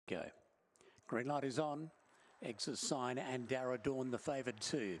go. Green light is on. Exit Sign and Darra Dawn the favoured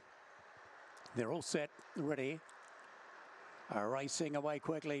two. They're all set, ready. Racing away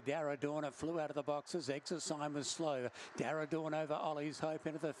quickly, Darra Dawn. It flew out of the boxes. Exit Sign was slow. Darra Dawn over Ollie's Hope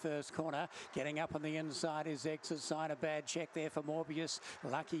into the first corner. Getting up on the inside is Exit Sign. A bad check there for Morbius.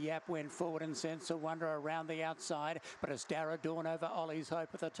 Lucky Yap went forward and Sense of Wonder around the outside. But it's Darra Dawn over Ollie's Hope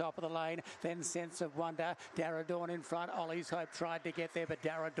at the top of the lane. Then Sense of Wonder. Darra Dawn in front. Ollie's Hope tried to get there, but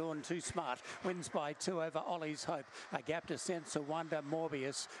Darra Dawn too smart. Wins by 2 over Ollie's Hope. A gap to Sense of Wonder.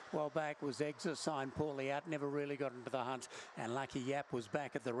 Morbius. Well back was Exit Sign poorly out. Never really got into the hunt. And Lucky Yap was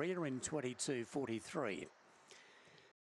back at the rear in 22.43.